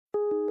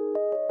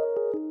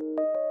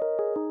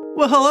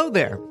Well, hello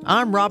there.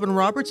 I'm Robin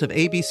Roberts of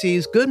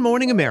ABC's Good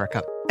Morning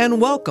America,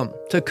 and welcome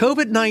to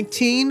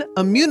COVID-19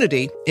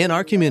 Immunity in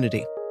Our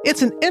Community.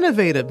 It's an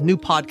innovative new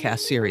podcast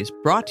series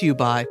brought to you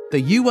by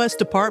the U.S.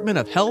 Department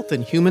of Health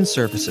and Human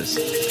Services.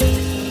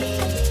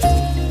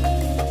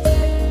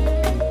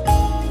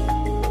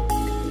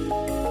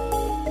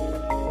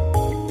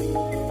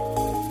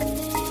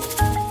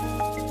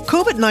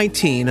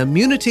 COVID-19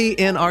 Immunity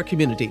in Our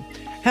Community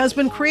has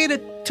been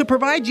created to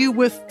provide you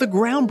with the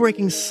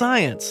groundbreaking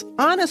science,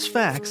 honest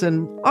facts,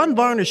 and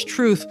unvarnished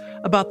truth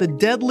about the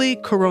deadly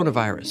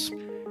coronavirus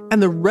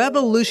and the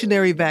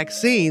revolutionary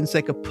vaccines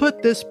that could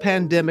put this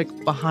pandemic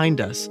behind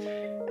us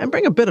and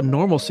bring a bit of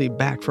normalcy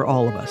back for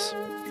all of us.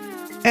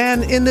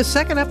 And in this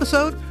second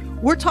episode,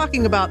 we're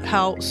talking about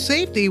how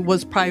safety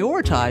was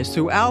prioritized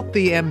throughout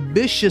the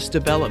ambitious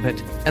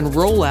development and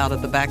rollout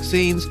of the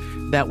vaccines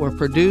that were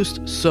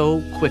produced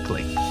so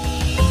quickly.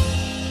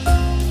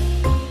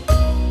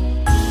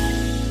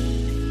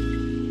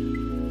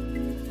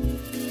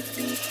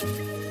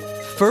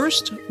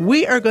 First,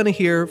 we are going to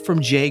hear from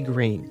Jay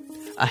Green,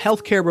 a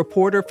healthcare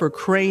reporter for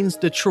Crain's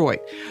Detroit.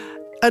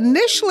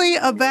 Initially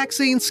a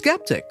vaccine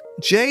skeptic,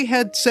 Jay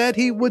had said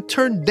he would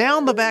turn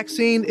down the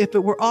vaccine if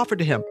it were offered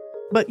to him.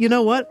 But you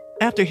know what?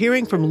 After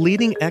hearing from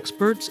leading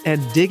experts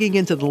and digging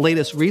into the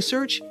latest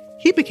research,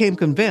 he became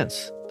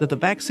convinced that the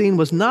vaccine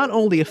was not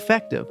only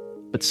effective,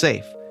 but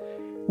safe.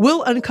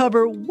 We'll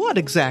uncover what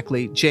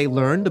exactly Jay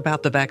learned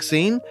about the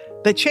vaccine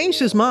that changed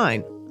his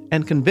mind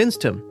and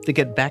convinced him to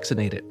get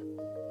vaccinated.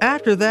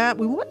 After that,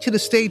 we want you to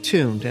stay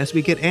tuned as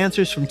we get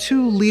answers from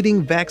two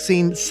leading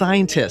vaccine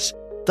scientists,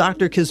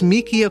 Dr.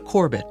 Kizzmekia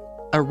Corbett,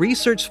 a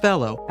research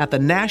fellow at the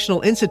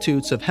National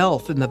Institutes of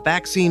Health in the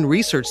Vaccine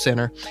Research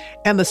Center,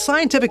 and the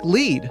scientific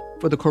lead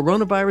for the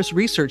coronavirus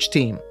research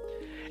team,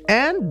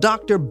 and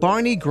Dr.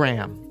 Barney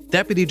Graham,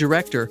 Deputy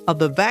Director of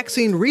the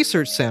Vaccine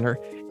Research Center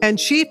and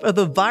Chief of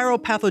the Viral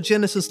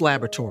Pathogenesis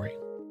Laboratory.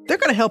 They're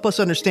going to help us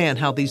understand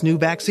how these new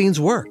vaccines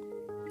work,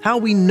 how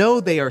we know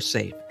they are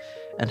safe,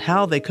 and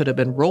how they could have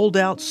been rolled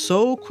out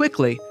so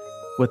quickly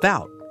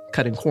without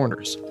cutting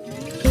corners.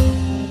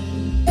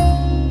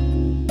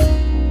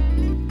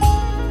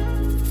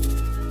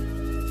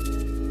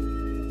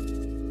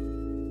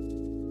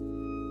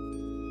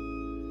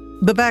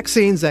 The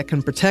vaccines that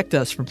can protect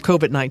us from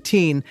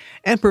COVID-19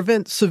 and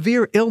prevent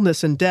severe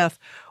illness and death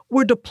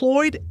were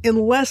deployed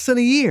in less than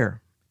a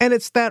year. And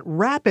it's that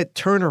rapid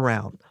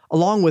turnaround,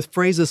 along with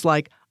phrases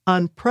like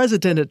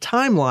unprecedented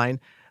timeline,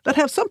 that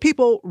have some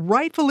people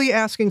rightfully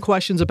asking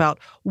questions about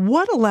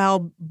what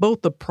allowed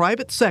both the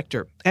private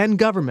sector and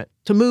government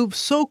to move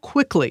so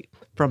quickly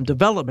from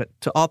development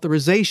to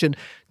authorization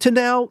to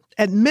now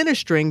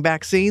administering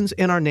vaccines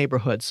in our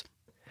neighborhoods.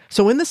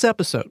 So in this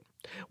episode,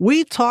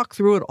 we talk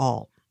through it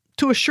all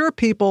to assure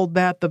people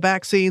that the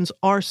vaccines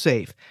are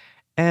safe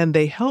and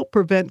they help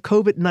prevent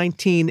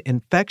COVID-19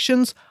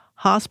 infections,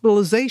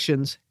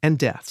 hospitalizations, and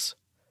deaths.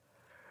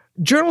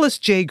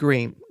 Journalist Jay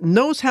Green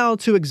knows how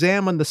to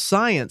examine the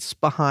science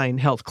behind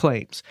health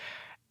claims.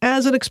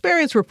 As an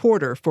experienced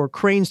reporter for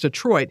Crain's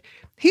Detroit,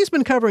 he's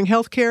been covering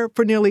healthcare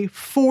for nearly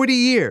 40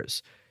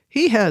 years.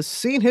 He has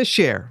seen his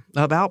share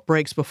of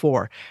outbreaks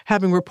before,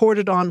 having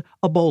reported on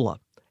Ebola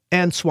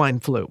and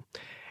swine flu.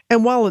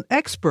 And while an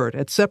expert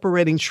at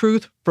separating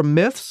truth from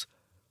myths,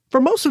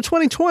 for most of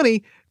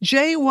 2020,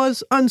 Jay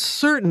was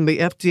uncertain the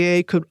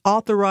FDA could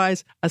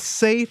authorize a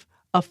safe,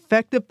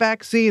 effective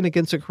vaccine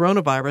against the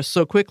coronavirus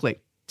so quickly,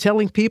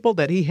 telling people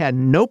that he had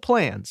no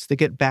plans to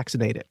get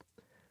vaccinated.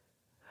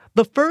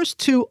 The first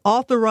two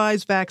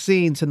authorized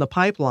vaccines in the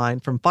pipeline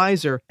from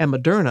Pfizer and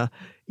Moderna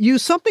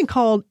use something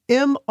called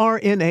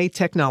mRNA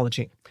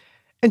technology.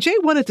 And Jay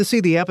wanted to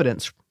see the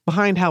evidence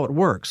behind how it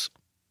works.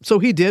 So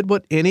he did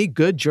what any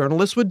good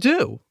journalist would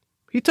do.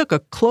 He took a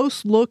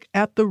close look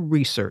at the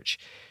research.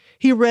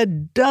 He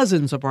read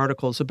dozens of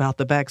articles about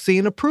the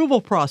vaccine approval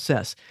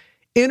process,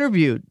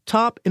 interviewed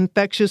top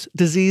infectious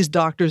disease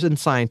doctors and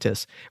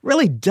scientists,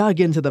 really dug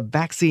into the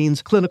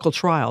vaccine's clinical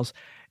trials,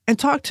 and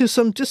talked to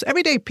some just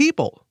everyday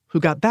people who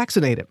got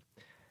vaccinated.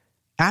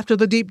 After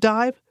the deep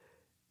dive,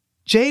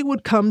 Jay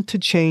would come to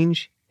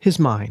change his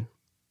mind,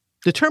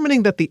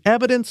 determining that the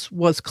evidence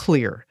was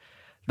clear.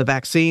 The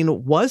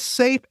vaccine was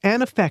safe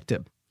and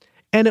effective,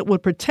 and it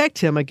would protect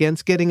him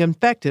against getting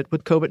infected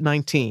with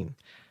COVID-19.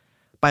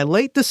 By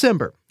late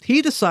December,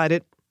 he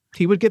decided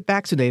he would get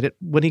vaccinated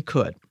when he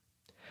could.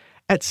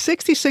 At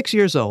 66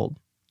 years old,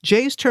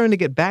 Jay's turn to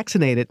get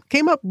vaccinated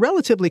came up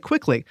relatively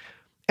quickly,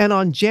 and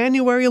on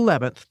January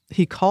 11th,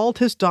 he called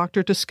his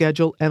doctor to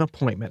schedule an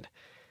appointment.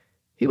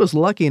 He was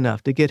lucky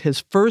enough to get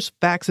his first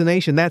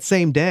vaccination that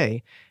same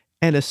day,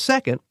 and his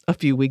second a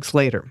few weeks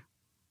later.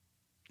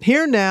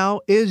 Here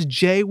now is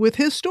Jay with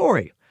his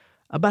story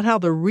about how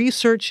the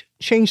research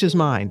changed his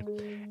mind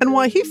and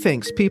why he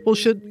thinks people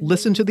should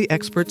listen to the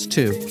experts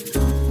too.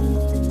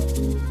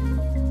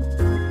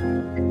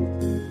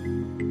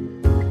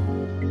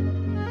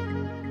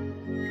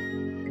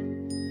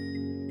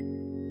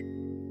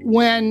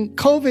 When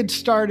COVID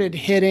started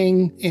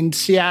hitting in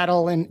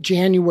Seattle in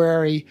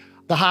January,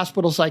 The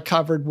hospitals I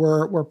covered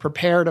were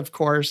prepared, of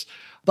course,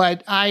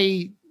 but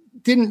I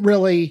didn't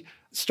really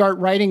start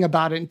writing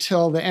about it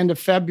until the end of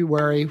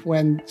February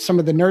when some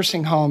of the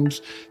nursing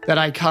homes that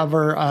I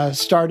cover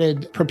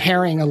started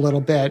preparing a little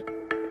bit.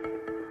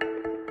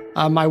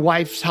 My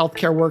wife's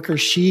healthcare worker,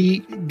 she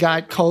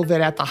got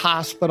COVID at the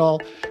hospital.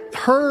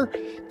 Her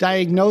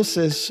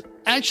diagnosis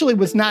actually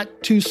was not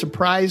too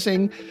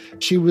surprising.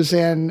 She was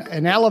in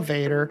an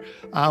elevator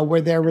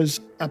where there was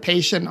a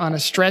patient on a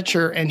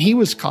stretcher and he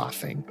was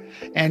coughing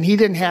and he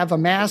didn't have a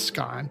mask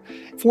on.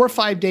 4 or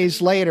 5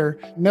 days later,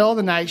 middle of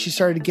the night, she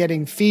started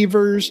getting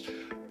fevers.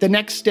 The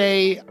next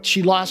day,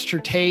 she lost her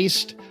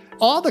taste.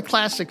 All the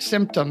classic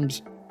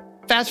symptoms.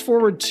 Fast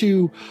forward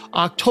to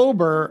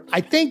October,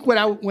 I think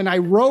when I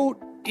wrote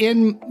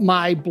in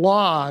my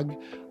blog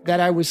that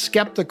I was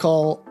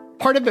skeptical,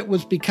 part of it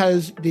was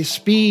because the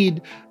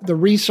speed, the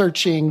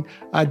researching,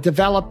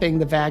 developing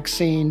the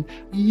vaccine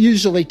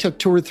usually took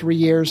 2 or 3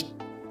 years.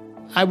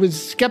 I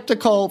was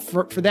skeptical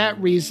for that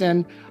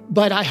reason,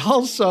 but I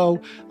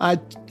also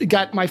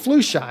got my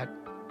flu shot.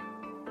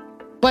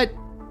 But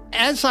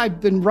as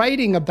I've been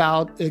writing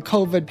about the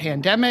COVID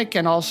pandemic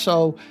and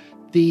also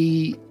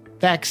the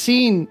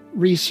vaccine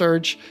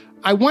research,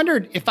 I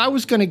wondered if I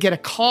was going to get a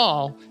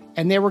call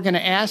and they were going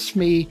to ask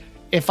me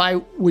if I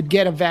would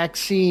get a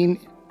vaccine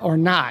or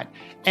not.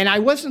 And I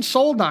wasn't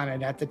sold on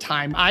it at the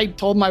time. I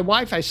told my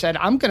wife, I said,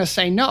 I'm going to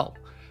say no.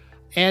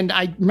 And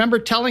I remember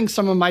telling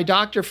some of my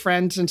doctor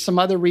friends and some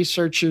other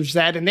researchers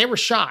that, and they were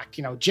shocked.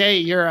 Jay,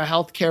 you're a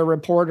healthcare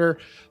reporter.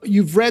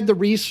 You've read the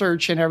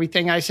research and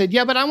everything. I said,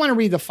 yeah, but I want to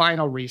read the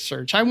final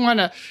research. I want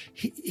to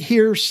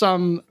hear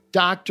some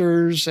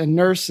doctors and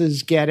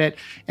nurses get it.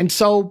 And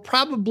so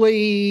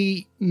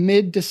probably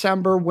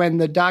mid-December, when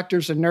the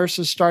doctors and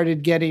nurses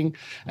started getting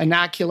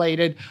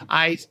inoculated,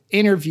 I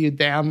interviewed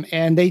them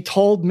and they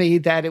told me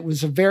that it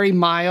was a very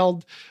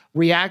mild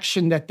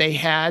reaction that they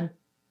had.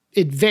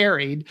 It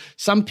varied.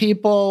 Some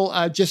people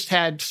just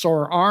had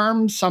sore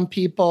arms. Some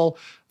people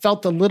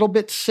felt a little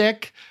bit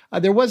sick.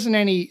 There wasn't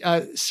any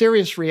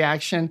serious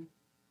reaction.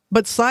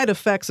 But side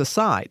effects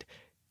aside,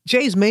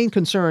 Jay's main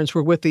concerns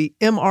were with the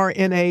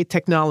mRNA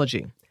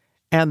technology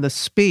and the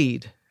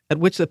speed at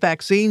which the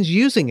vaccines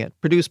using it,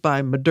 produced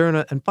by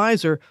Moderna and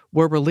Pfizer,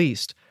 were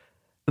released.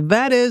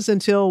 That is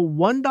until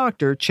one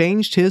doctor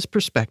changed his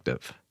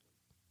perspective.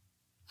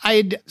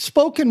 I'd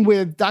spoken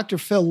with Dr.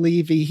 Phil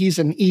Levy. He's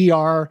an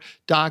ER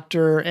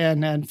doctor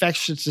and an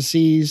infectious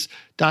disease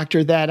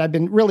doctor that I've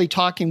been really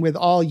talking with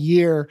all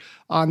year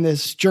on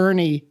this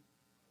journey.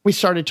 We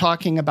started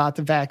talking about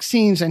the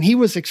vaccines, and he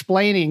was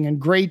explaining in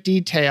great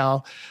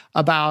detail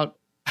about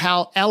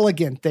how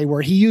elegant they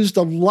were. He used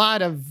a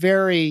lot of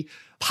very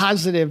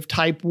positive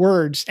type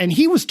words, and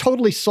he was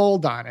totally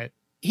sold on it.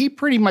 He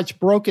pretty much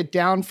broke it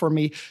down for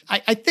me.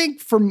 I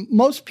think for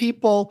most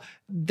people,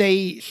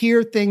 they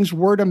hear things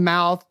word of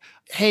mouth.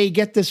 Hey,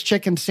 get this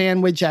chicken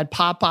sandwich at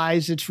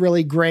Popeyes. It's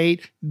really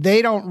great.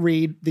 They don't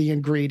read the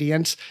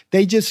ingredients.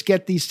 They just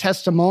get these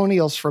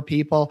testimonials for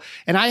people.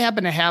 And I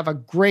happen to have a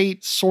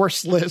great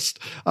source list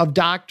of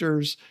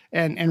doctors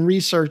and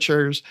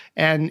researchers,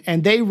 and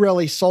they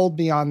really sold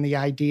me on the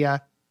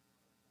idea.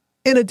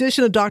 In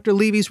addition to Dr.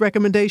 Levy's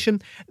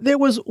recommendation, there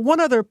was one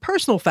other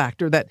personal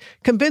factor that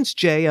convinced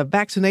Jay a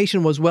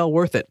vaccination was well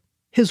worth it: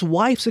 his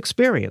wife's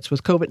experience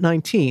with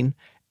COVID-19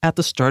 at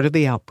the start of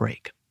the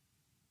outbreak.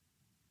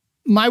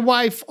 My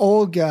wife,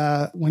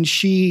 Olga, when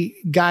she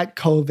got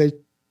COVID,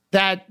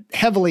 that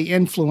heavily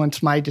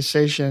influenced my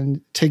decision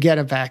to get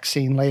a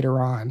vaccine later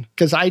on,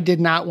 because I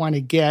did not want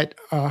to get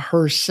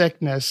her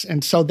sickness.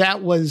 And so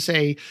that was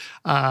a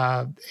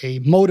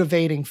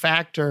motivating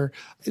factor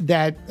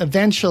that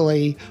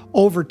eventually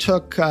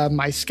overtook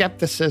my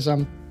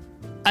skepticism.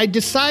 I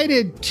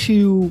decided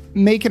to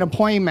make an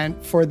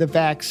appointment for the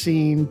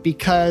vaccine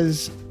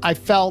because I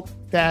felt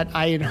that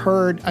I had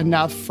heard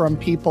enough from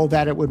people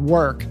that it would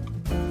work.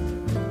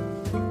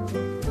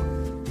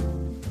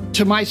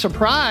 To my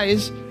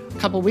surprise, a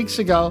couple of weeks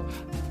ago,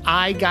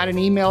 I got an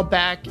email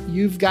back,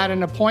 you've got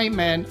an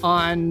appointment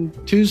on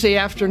Tuesday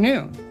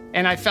afternoon.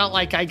 And I felt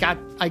like I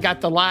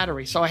got the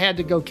lottery, so I had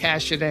to go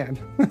cash it in.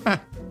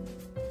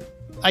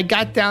 I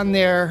got down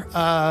there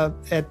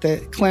at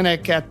the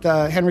clinic at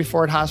the Henry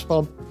Ford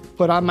Hospital,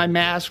 put on my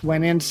mask,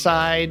 went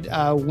inside,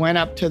 went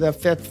up to the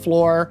 5th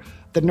floor.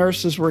 The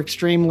nurses were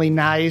extremely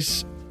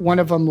nice. One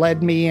of them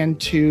led me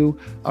into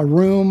a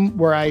room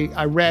where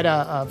I read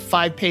a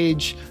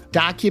 5-page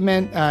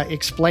document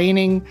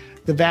explaining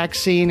the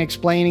vaccine,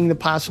 explaining the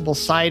possible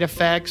side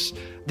effects.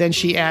 Then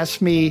she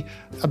asked me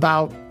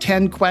about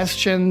 10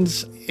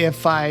 questions.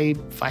 If I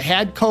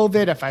had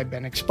COVID, if I'd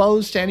been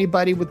exposed to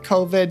anybody with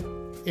COVID,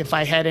 if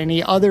I had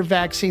any other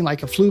vaccine,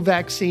 like a flu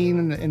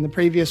vaccine in the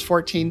previous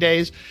 14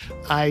 days.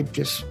 I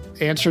just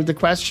answered the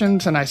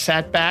questions and I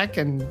sat back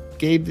and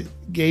gave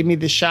me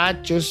the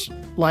shot just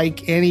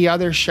like any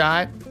other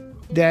shot.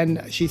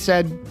 Then she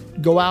said,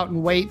 go out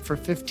and wait for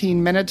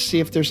 15 minutes, see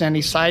if there's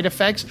any side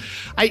effects.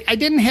 I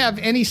didn't have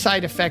any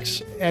side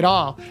effects at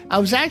all. I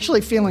was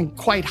actually feeling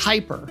quite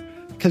hyper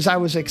because I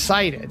was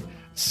excited.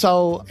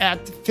 So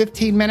at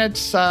 15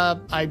 minutes,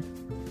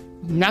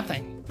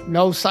 nothing,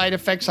 no side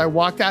effects. I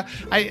walked out.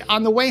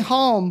 On the way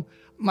home,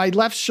 my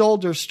left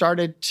shoulder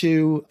started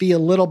to be a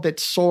little bit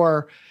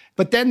sore.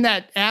 But then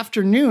that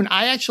afternoon,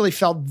 I actually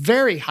felt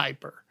very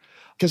hyper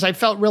because I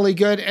felt really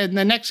good. And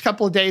the next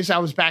couple of days, I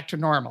was back to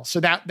normal. So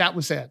that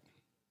was it.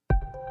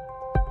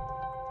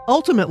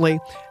 Ultimately,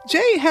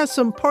 Jay has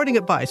some parting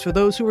advice for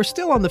those who are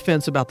still on the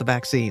fence about the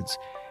vaccines.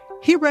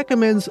 He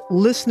recommends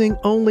listening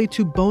only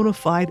to bona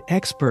fide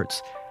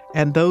experts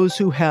and those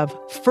who have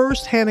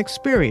firsthand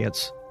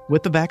experience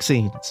with the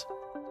vaccines.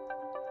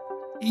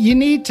 You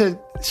need to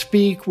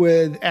speak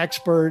with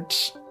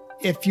experts.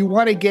 If you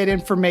want to get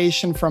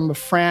information from a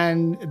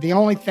friend, the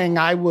only thing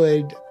I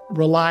would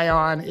rely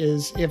on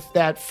is if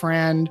that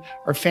friend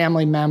or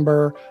family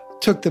member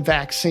took the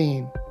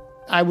vaccine.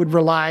 I would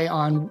rely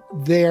on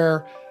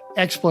their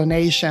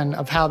explanation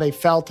of how they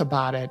felt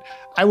about it.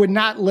 I would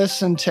not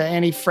listen to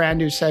any friend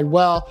who said,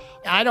 well,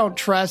 I don't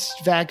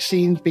trust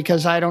vaccines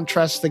because I don't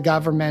trust the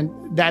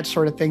government, that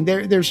sort of thing.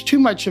 There's too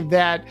much of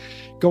that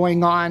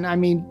going on. I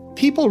mean,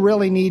 people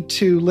really need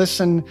to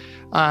listen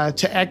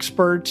to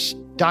experts.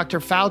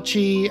 Dr.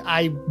 Fauci,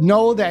 I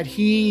know that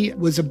he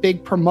was a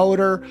big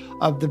promoter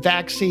of the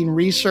vaccine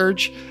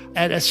research.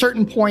 At a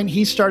certain point,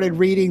 he started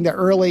reading the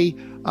early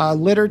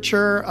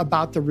literature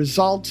about the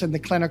results in the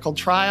clinical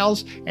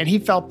trials, and he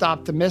felt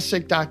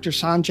optimistic. Dr.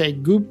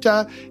 Sanjay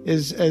Gupta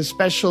is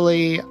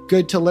especially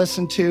good to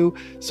listen to.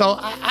 So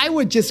I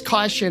would just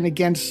caution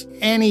against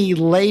any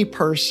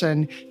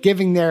layperson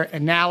giving their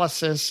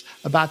analysis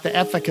about the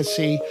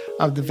efficacy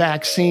of the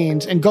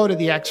vaccines and go to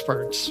the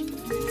experts.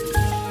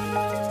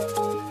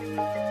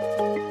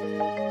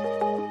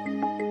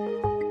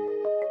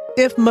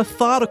 If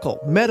methodical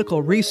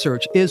medical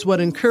research is what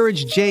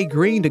encouraged Jay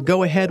Green to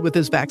go ahead with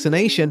his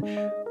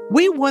vaccination,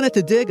 we wanted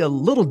to dig a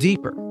little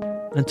deeper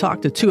and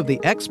talk to two of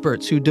the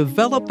experts who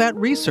developed that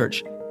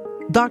research.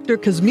 Dr.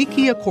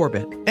 Kizzmekia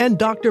Corbett and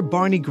Dr.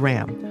 Barney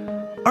Graham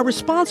are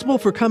responsible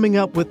for coming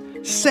up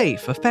with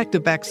safe,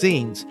 effective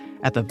vaccines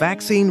at the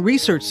Vaccine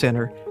Research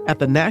Center at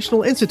the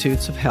National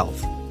Institutes of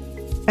Health.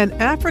 An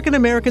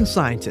African-American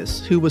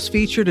scientist who was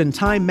featured in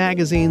Time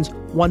magazine's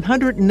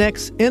 100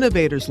 Next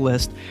Innovators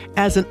list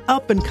as an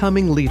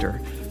up-and-coming leader,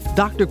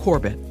 Dr.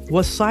 Corbett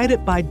was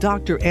cited by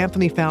Dr.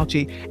 Anthony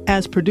Fauci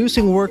as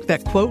producing work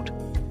that, quote,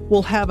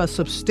 will have a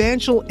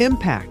substantial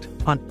impact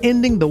on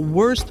ending the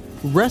worst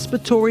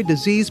respiratory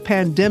disease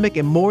pandemic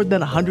in more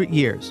than 100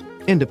 years,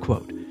 end of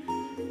quote.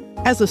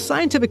 As a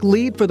scientific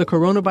lead for the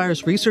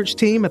coronavirus research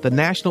team at the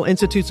National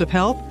Institutes of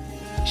Health,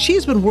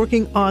 she's been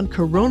working on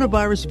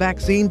coronavirus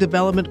vaccine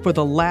development for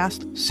the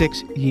last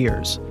 6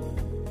 years.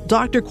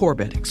 Dr.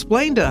 Corbett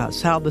explained to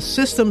us how the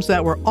systems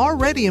that were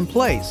already in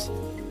place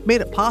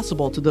made it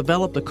possible to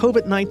develop the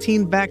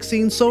COVID-19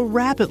 vaccine so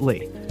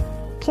rapidly,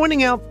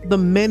 pointing out the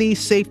many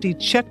safety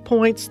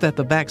checkpoints that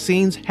the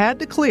vaccines had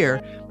to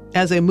clear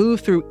as they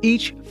moved through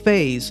each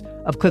phase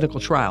of clinical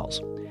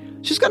trials.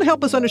 She's going to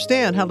help us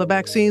understand how the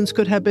vaccines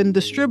could have been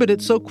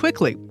distributed so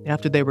quickly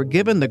after they were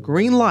given the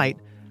green light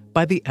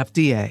by the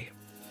FDA.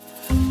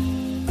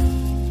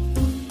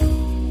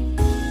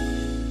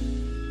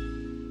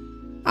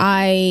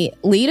 I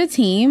lead a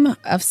team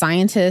of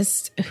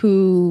scientists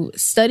who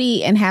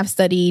study and have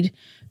studied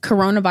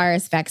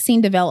coronavirus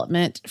vaccine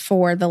development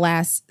for the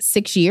last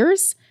 6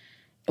 years.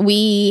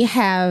 We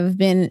have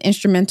been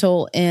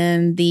instrumental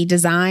in the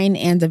design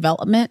and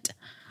development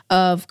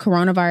of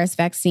coronavirus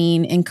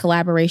vaccine in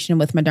collaboration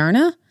with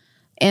Moderna.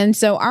 And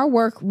so our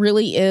work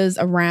really is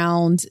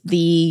around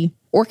the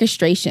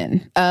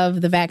orchestration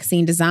of the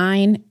vaccine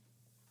design.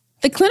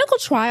 The clinical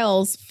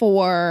trials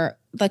for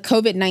the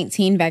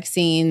COVID-19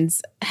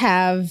 vaccines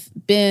have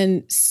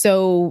been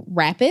so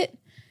rapid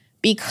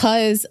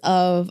because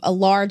of a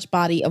large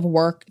body of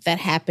work that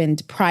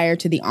happened prior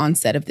to the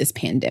onset of this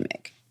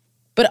pandemic.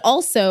 But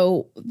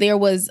also, there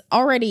was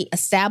already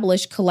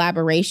established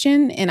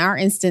collaboration, in our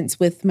instance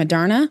with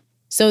Moderna.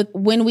 So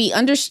when we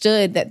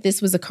understood that this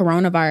was a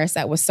coronavirus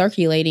that was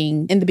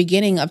circulating in the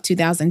beginning of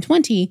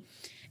 2020,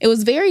 it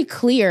was very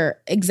clear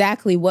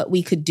exactly what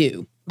we could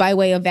do by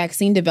way of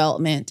vaccine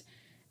development.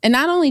 And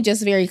not only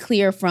just very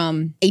clear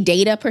from a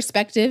data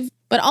perspective,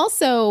 but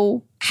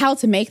also how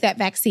to make that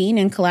vaccine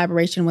in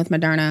collaboration with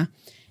Moderna.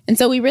 And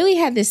so we really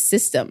had this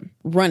system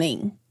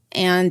running,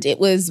 and it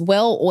was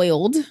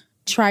well-oiled,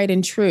 tried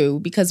and true,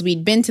 because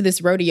we'd been to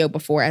this rodeo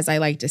before, as I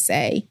like to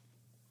say.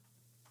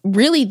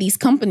 Really, these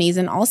companies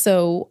and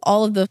also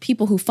all of the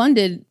people who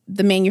funded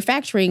the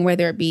manufacturing,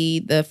 whether it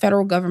be the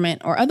federal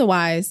government or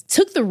otherwise,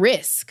 took the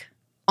risk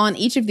on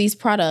each of these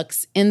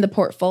products in the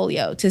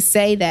portfolio to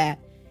say that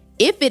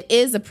if it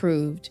is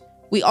approved,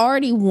 we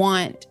already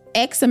want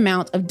X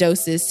amount of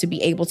doses to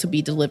be able to be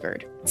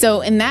delivered.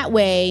 So in that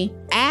way,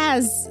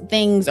 as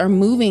things are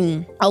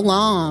moving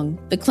along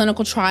the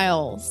clinical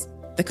trials,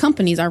 the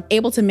companies are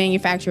able to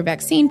manufacture a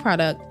vaccine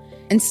product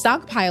and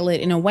stockpile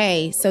it in a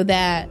way so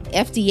that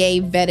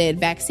FDA-vetted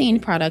vaccine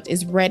product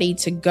is ready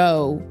to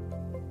go.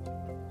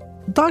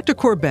 Dr.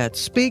 Corbett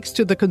speaks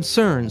to the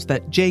concerns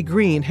that Jay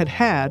Green had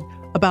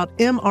about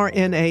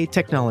mRNA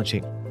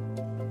technology.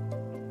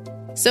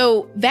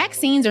 So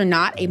vaccines are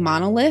not a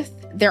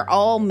monolith. They're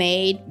all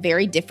made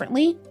very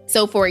differently.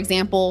 So for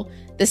example,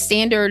 the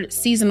standard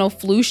seasonal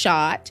flu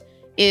shot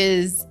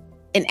is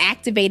an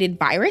activated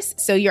virus.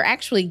 So you're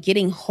actually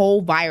getting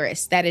whole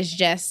virus that is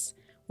just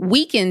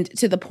weakened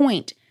to the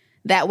point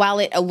that while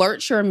it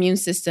alerts your immune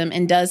system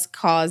and does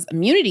cause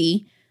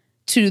immunity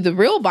to the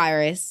real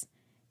virus,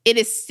 it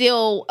is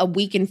still a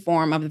weakened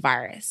form of the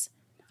virus.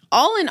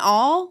 All in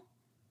all,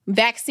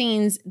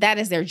 vaccines, that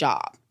is their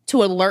job,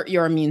 to alert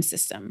your immune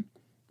system.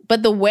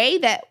 But the way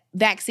that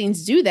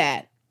vaccines do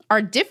that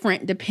are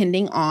different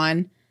depending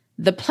on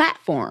the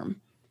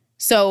platform.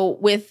 So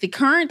with the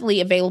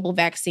currently available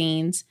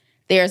vaccines,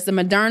 there's the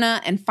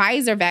Moderna and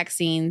Pfizer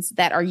vaccines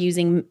that are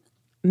using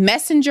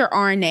messenger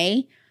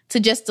RNA to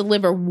just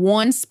deliver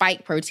one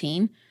spike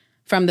protein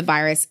from the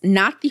virus,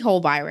 not the whole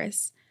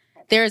virus.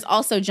 There's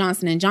also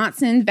Johnson &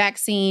 Johnson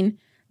vaccine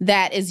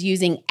that is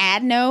using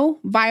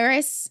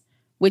adenovirus,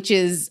 which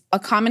is a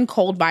common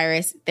cold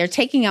virus. They're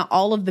taking out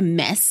all of the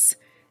mess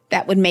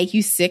that would make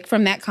you sick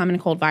from that common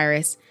cold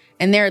virus,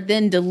 and they're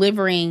then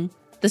delivering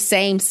the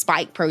same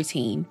spike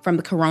protein from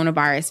the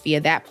coronavirus via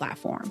that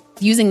platform,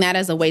 using that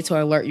as a way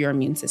to alert your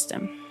immune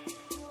system.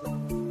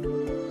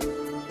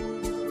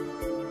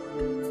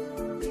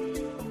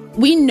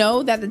 We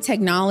know that the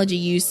technology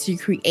used to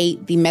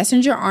create the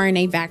messenger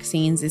RNA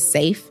vaccines is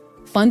safe.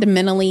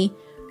 Fundamentally,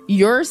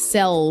 your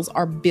cells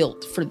are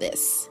built for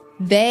this.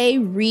 They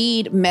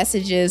read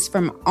messages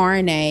from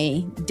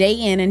RNA day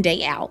in and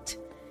day out,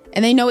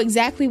 and they know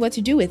exactly what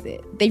to do with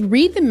it. They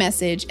read the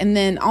message, and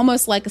then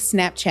almost like a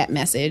Snapchat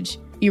message,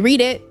 you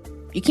read it,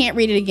 you can't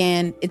read it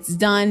again, it's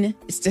done,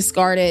 it's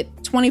discarded,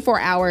 24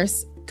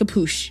 hours,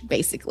 kapoosh,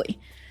 basically.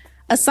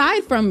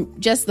 Aside from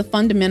just the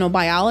fundamental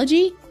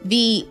biology,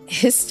 the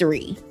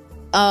history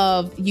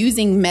of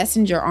using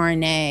messenger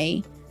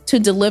RNA to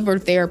deliver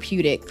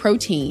therapeutic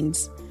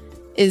proteins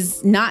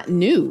is not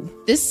new.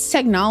 This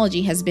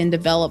technology has been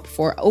developed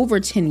for over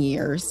 10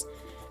 years,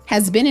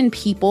 has been in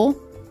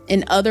people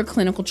in other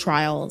clinical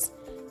trials,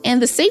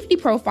 and the safety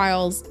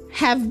profiles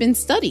have been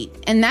studied.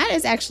 And that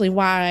is actually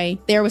why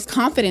there was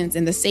confidence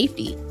in the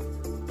safety.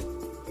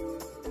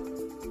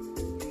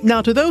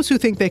 Now, to those who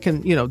think they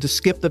can, just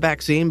skip the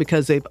vaccine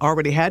because they've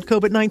already had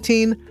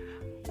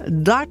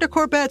COVID-19, Dr.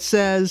 Corbett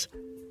says,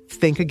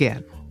 think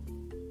again.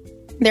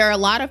 There are a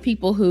lot of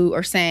people who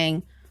are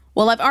saying,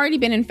 well, I've already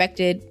been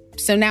infected,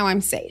 so now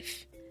I'm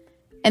safe.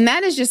 And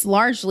that is just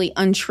largely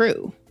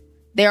untrue.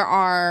 There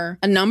are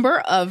a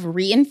number of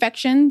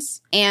reinfections,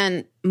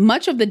 and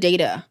much of the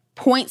data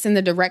points in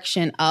the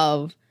direction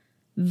of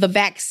the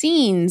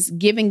vaccines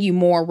giving you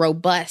more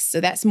robust,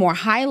 so that's more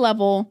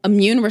high-level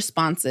immune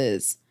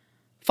responses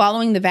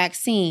following the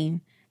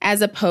vaccine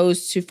as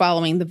opposed to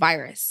following the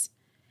virus.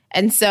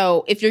 And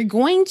so if you're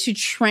going to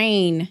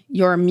train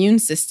your immune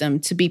system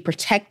to be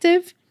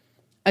protective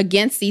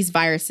against these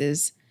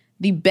viruses,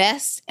 the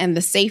best and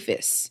the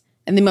safest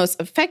and the most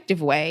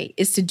effective way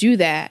is to do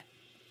that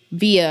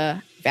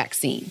via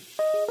vaccine.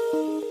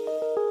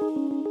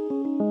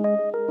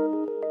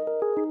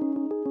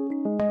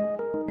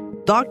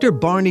 Dr.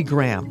 Barney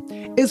Graham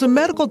is a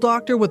medical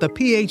doctor with a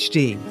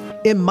PhD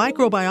in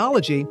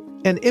microbiology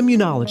and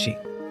immunology.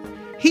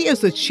 He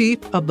is the chief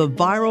of the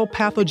Viral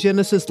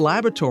Pathogenesis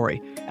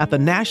Laboratory at the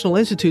National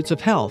Institutes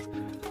of Health,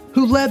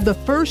 who led the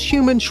first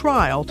human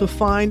trial to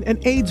find an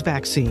AIDS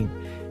vaccine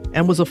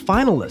and was a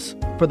finalist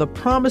for the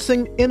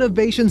Promising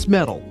Innovations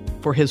Medal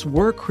for his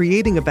work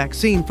creating a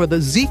vaccine for the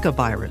Zika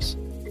virus.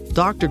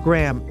 Dr.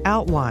 Graham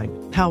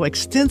outlined how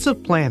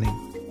extensive planning,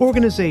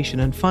 organization,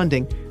 and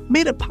funding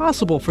made it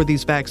possible for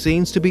these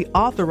vaccines to be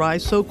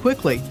authorized so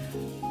quickly.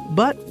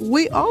 But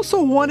we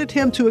also wanted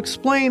him to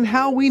explain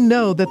how we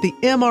know that the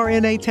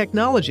mRNA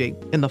technology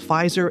in the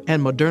Pfizer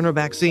and Moderna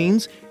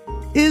vaccines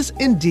is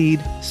indeed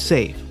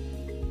safe.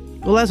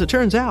 Well, as it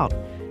turns out,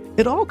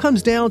 it all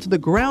comes down to the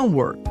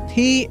groundwork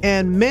he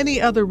and many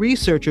other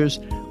researchers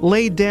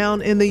laid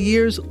down in the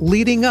years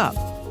leading up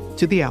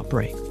to the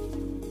outbreak.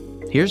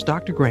 Here's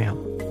Dr. Graham.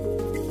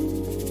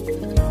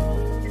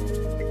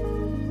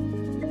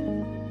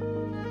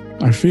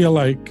 I feel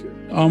like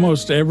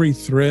almost every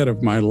thread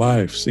of my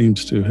life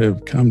seems to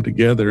have come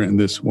together in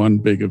this one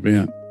big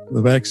event.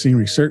 The Vaccine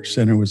Research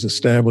Center was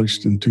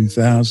established in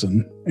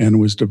 2000 and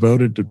was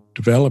devoted to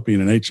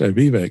developing an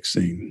HIV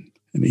vaccine.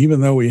 And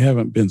even though we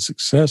haven't been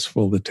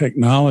successful, the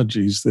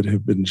technologies that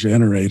have been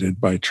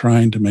generated by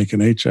trying to make an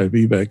HIV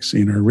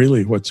vaccine are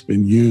really what's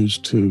been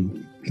used to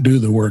do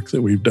the work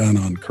that we've done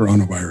on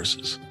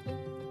coronaviruses.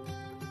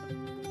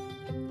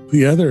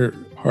 The other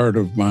part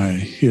of my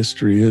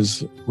history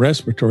is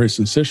respiratory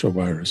syncytial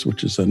virus,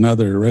 which is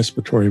another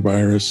respiratory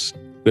virus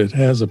that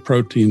has a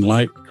protein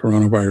like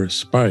coronavirus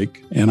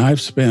spike. And I've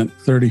spent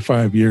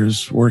 35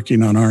 years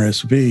working on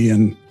RSV,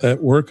 and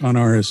that work on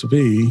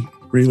RSV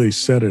really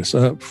set us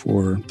up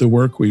for the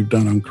work we've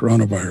done on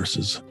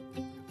coronaviruses.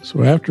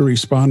 So after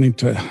responding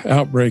to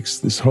outbreaks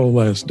this whole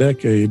last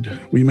decade,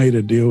 we made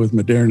a deal with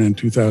Moderna in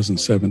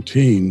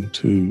 2017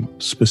 to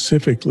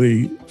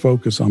specifically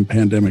focus on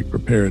pandemic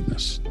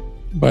preparedness.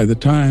 By the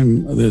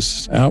time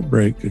this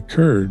outbreak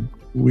occurred,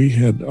 we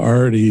had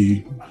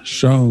already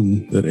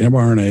shown that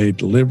mRNA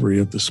delivery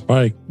of the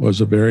spike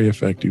was a very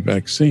effective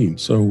vaccine.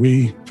 So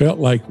we felt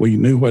like we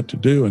knew what to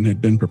do and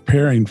had been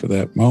preparing for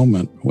that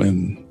moment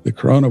when the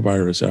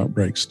coronavirus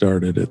outbreak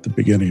started at the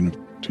beginning of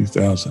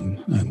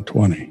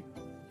 2020.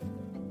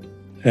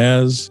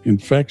 As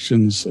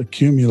infections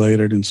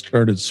accumulated and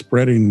started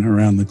spreading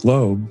around the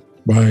globe,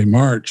 by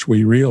March,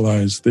 we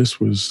realized this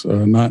was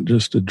not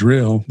just a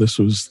drill, this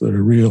was the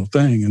real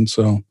thing. And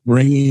so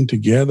bringing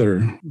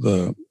together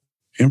the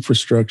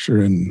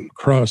infrastructure and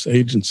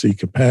cross-agency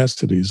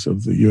capacities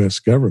of the U.S.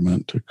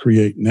 government to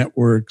create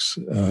networks,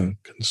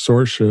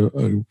 consortia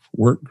of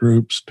work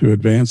groups to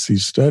advance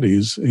these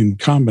studies in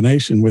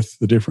combination with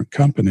the different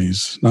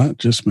companies, not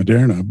just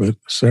Moderna, but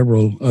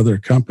several other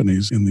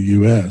companies in the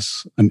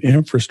U.S. An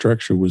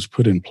infrastructure was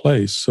put in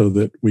place so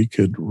that we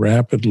could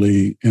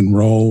rapidly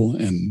enroll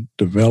and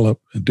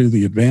develop and do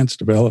the advanced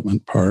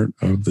development part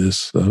of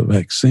this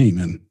vaccine.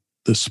 And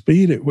the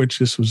speed at which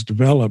this was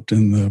developed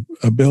and the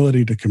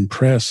ability to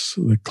compress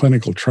the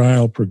clinical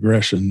trial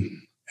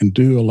progression and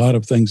do a lot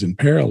of things in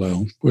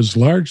parallel was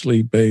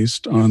largely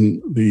based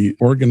on the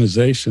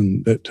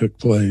organization that took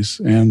place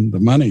and the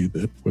money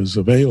that was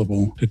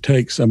available to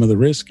take some of the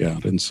risk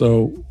out. And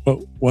so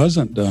what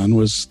wasn't done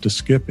was to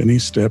skip any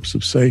steps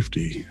of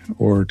safety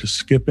or to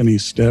skip any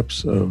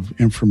steps of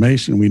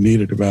information we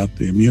needed about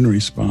the immune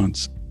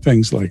response,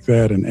 things like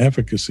that, and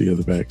efficacy of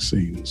the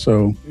vaccine.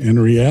 So in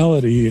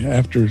reality,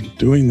 after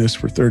doing this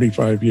for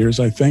 35 years,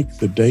 I think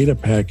the data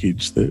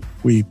package that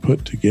we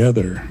put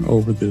together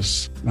over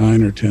this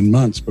 9 or 10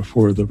 months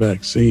before the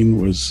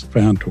vaccine was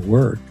found to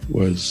work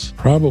was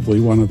probably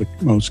one of the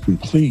most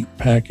complete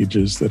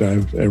packages that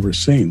I've ever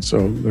seen.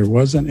 So there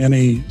wasn't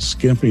any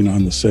skimping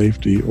on the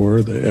safety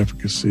or the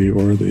efficacy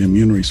or the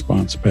immune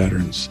response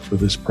patterns for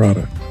this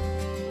product.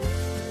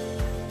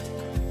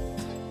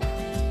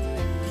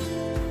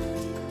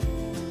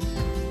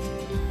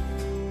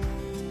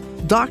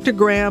 Dr.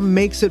 Graham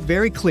makes it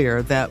very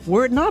clear that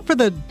were it not for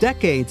the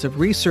decades of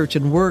research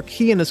and work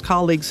he and his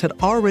colleagues had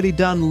already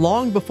done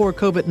long before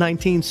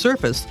COVID-19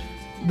 surfaced,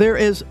 there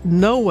is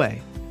no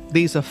way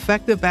these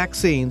effective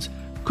vaccines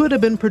could have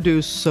been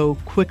produced so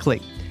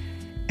quickly.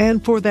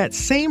 And for that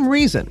same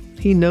reason,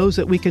 he knows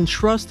that we can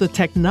trust the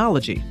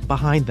technology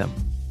behind them.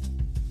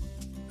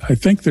 I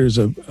think there's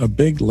a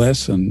big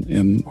lesson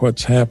in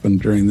what's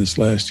happened during this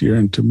last year.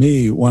 And to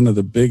me, one of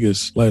the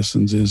biggest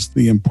lessons is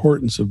the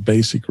importance of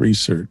basic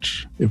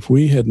research. If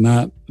we had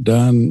not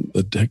done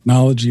the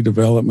technology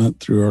development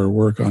through our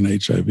work on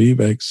HIV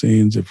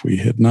vaccines, if we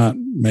had not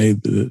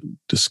made the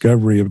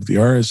discovery of the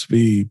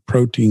RSV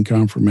protein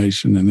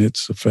conformation and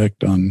its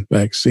effect on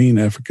vaccine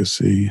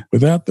efficacy,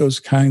 without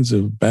those kinds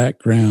of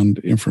background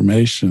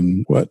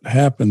information, what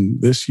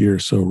happened this year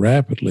so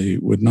rapidly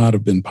would not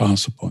have been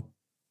possible.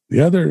 The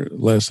other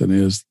lesson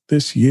is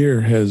this year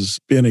has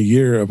been a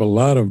year of a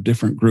lot of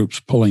different groups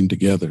pulling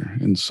together.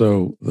 And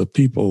so the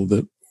people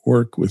that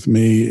work with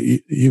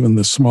me, even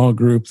the small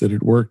group that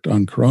had worked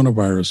on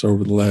coronavirus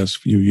over the last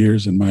few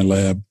years in my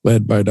lab,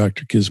 led by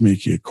Dr.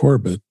 Kizzmekia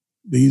Corbett,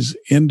 these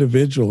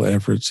individual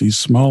efforts, these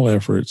small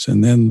efforts,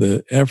 and then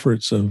the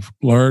efforts of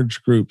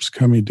large groups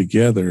coming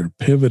together,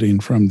 pivoting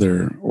from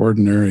their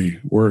ordinary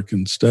work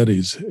and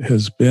studies,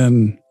 has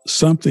been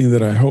something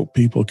that I hope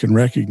people can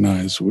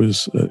recognize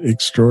was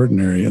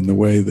extraordinary in the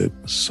way that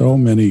so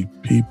many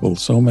people,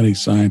 so many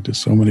scientists,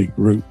 so many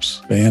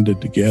groups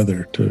banded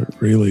together to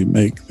really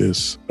make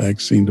this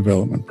vaccine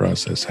development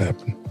process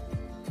happen.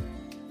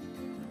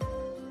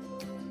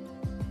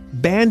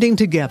 Banding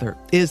together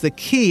is the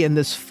key in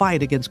this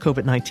fight against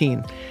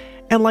COVID-19.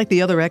 And like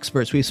the other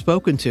experts we've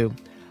spoken to,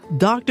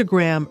 Dr.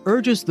 Graham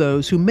urges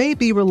those who may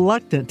be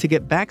reluctant to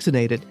get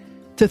vaccinated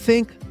to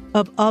think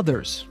of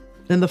others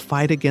in the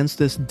fight against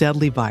this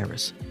deadly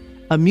virus.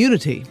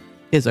 Immunity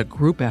is a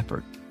group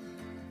effort.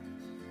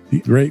 The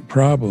great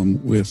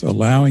problem with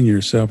allowing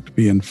yourself to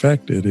be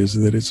infected is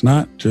that it's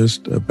not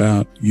just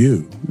about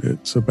you.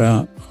 It's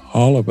about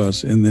all of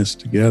us in this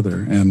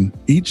together. And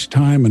each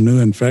time a new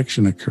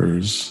infection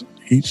occurs,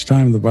 each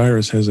time the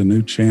virus has a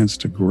new chance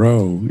to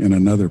grow in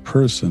another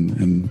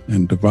person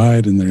and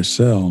divide in their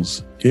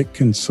cells, it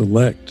can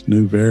select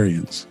new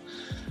variants.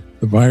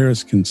 The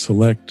virus can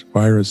select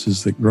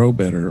viruses that grow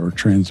better or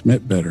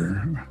transmit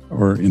better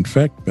or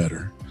infect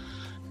better.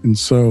 And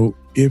so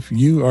if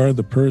you are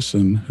the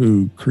person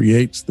who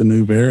creates the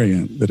new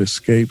variant that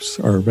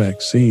escapes our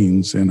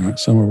vaccines and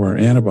some of our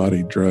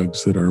antibody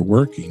drugs that are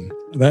working,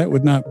 that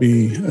would not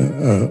be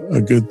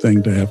a good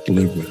thing to have to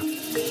live with.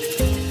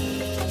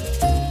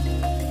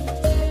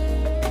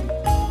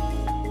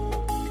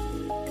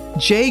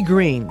 Jay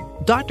Green,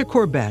 Dr.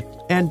 Corbett,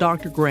 and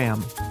Dr.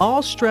 Graham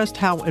all stressed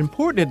how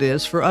important it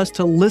is for us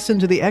to listen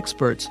to the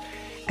experts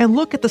and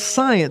look at the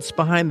science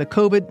behind the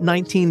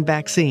COVID-19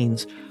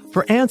 vaccines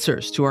for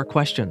answers to our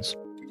questions.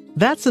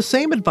 That's the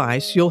same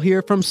advice you'll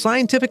hear from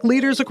scientific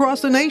leaders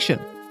across the nation,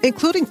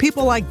 including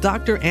people like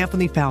Dr.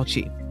 Anthony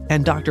Fauci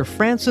and Dr.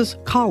 Francis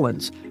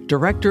Collins,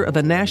 director of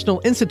the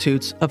National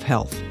Institutes of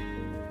Health.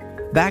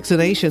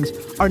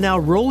 Vaccinations are now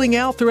rolling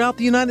out throughout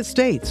the United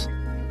States,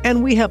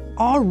 and we have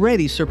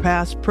already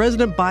surpassed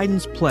President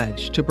Biden's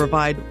pledge to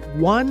provide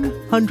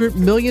 100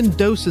 million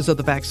doses of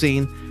the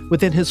vaccine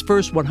within his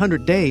first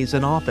 100 days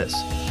in office.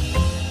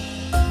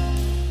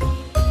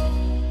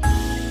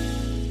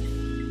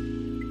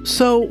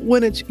 So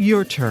when it's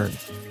your turn,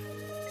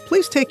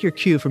 please take your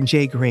cue from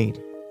Jay Green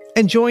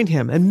and join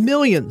him and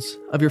millions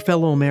of your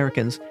fellow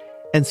Americans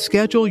and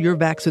schedule your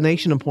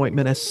vaccination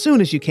appointment as soon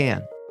as you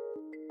can.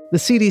 The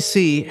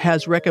CDC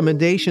has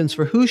recommendations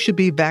for who should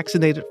be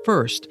vaccinated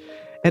first,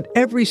 and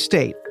every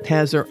state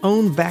has their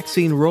own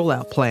vaccine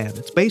rollout plan.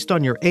 It's based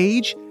on your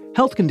age,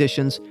 health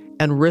conditions,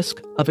 and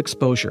risk of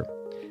exposure.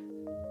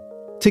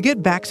 To get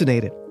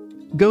vaccinated,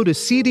 go to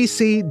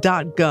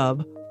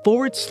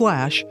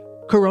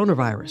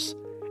cdc.gov/coronavirus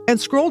and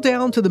scroll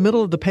down to the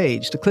middle of the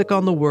page to click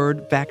on the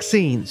word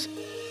vaccines.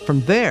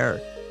 From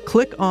there,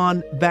 click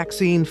on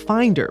Vaccine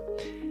Finder,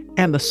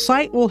 and the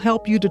site will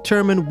help you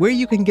determine where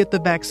you can get the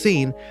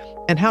vaccine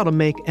and how to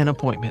make an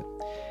appointment.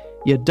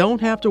 You don't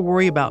have to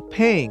worry about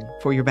paying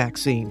for your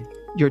vaccine.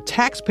 Your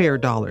taxpayer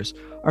dollars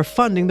are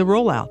funding the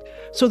rollout,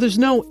 so there's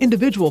no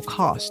individual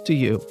cost to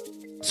you.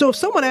 So if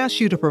someone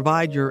asks you to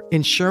provide your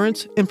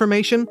insurance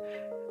information,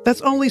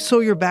 that's only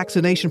so your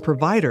vaccination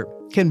provider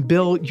can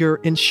bill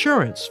your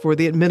insurance for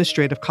the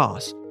administrative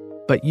costs.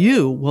 But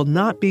you will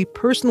not be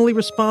personally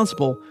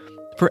responsible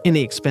for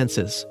any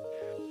expenses.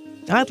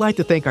 I'd like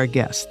to thank our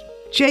guests,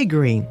 Jay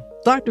Green,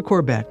 Dr.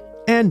 Corbett,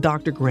 and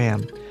Dr.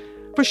 Graham,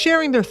 for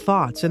sharing their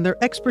thoughts and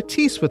their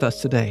expertise with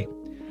us today.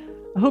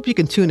 I hope you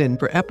can tune in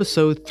for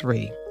episode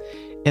 3,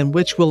 in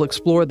which we'll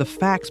explore the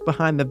facts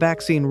behind the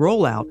vaccine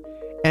rollout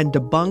and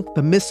debunk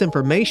the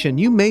misinformation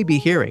you may be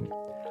hearing.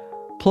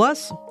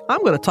 Plus,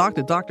 I'm going to talk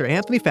to Dr.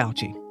 Anthony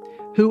Fauci,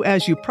 who,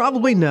 as you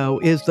probably know,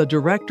 is the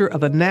director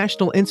of the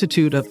National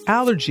Institute of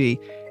Allergy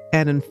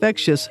and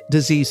Infectious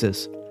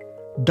Diseases.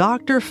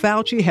 Dr.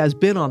 Fauci has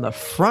been on the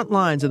front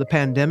lines of the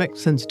pandemic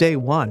since day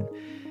one,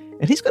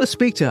 and he's going to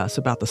speak to us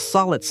about the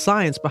solid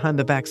science behind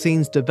the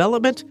vaccine's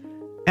development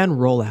and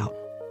rollout.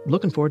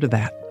 Looking forward to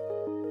that.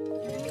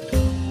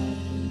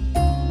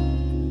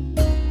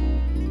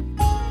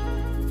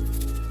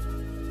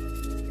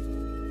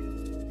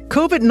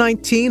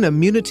 COVID-19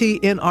 Immunity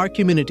in Our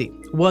Community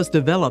was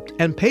developed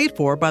and paid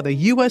for by the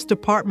U.S.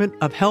 Department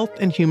of Health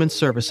and Human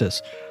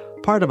Services,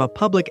 part of a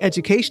public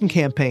education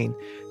campaign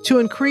to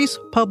increase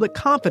public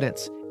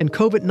confidence in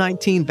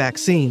COVID-19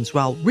 vaccines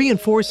while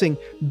reinforcing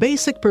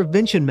basic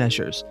prevention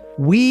measures.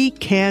 We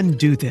can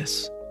do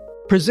this.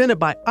 Presented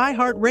by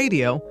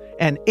iHeartRadio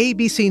and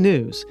ABC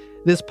News,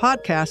 this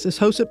podcast is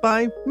hosted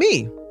by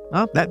me.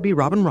 That'd be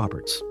Robin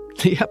Roberts.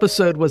 The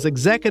episode was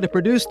executive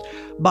produced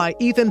by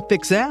Ethan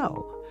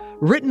Fixell,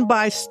 written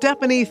by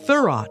Stephanie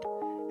Thurrott,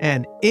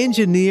 and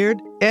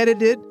engineered,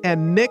 edited,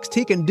 and mixed,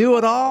 he can do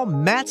it all,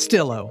 Matt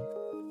Stillo,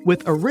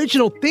 with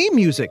original theme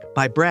music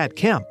by Brad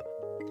Kemp.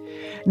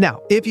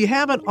 Now, if you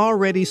haven't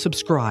already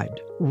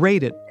subscribed,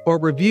 rated, or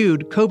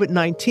reviewed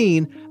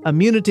COVID-19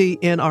 Immunity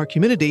in Our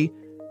Community,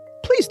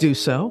 please do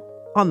so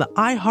on the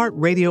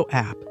iHeartRadio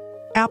app,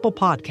 Apple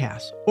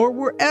Podcasts, or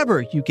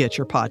wherever you get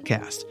your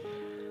podcasts.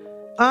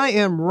 I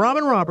am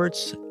Robin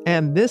Roberts,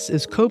 and this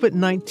is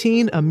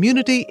COVID-19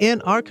 Immunity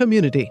in Our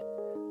Community.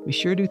 We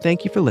sure do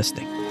thank you for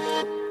listening.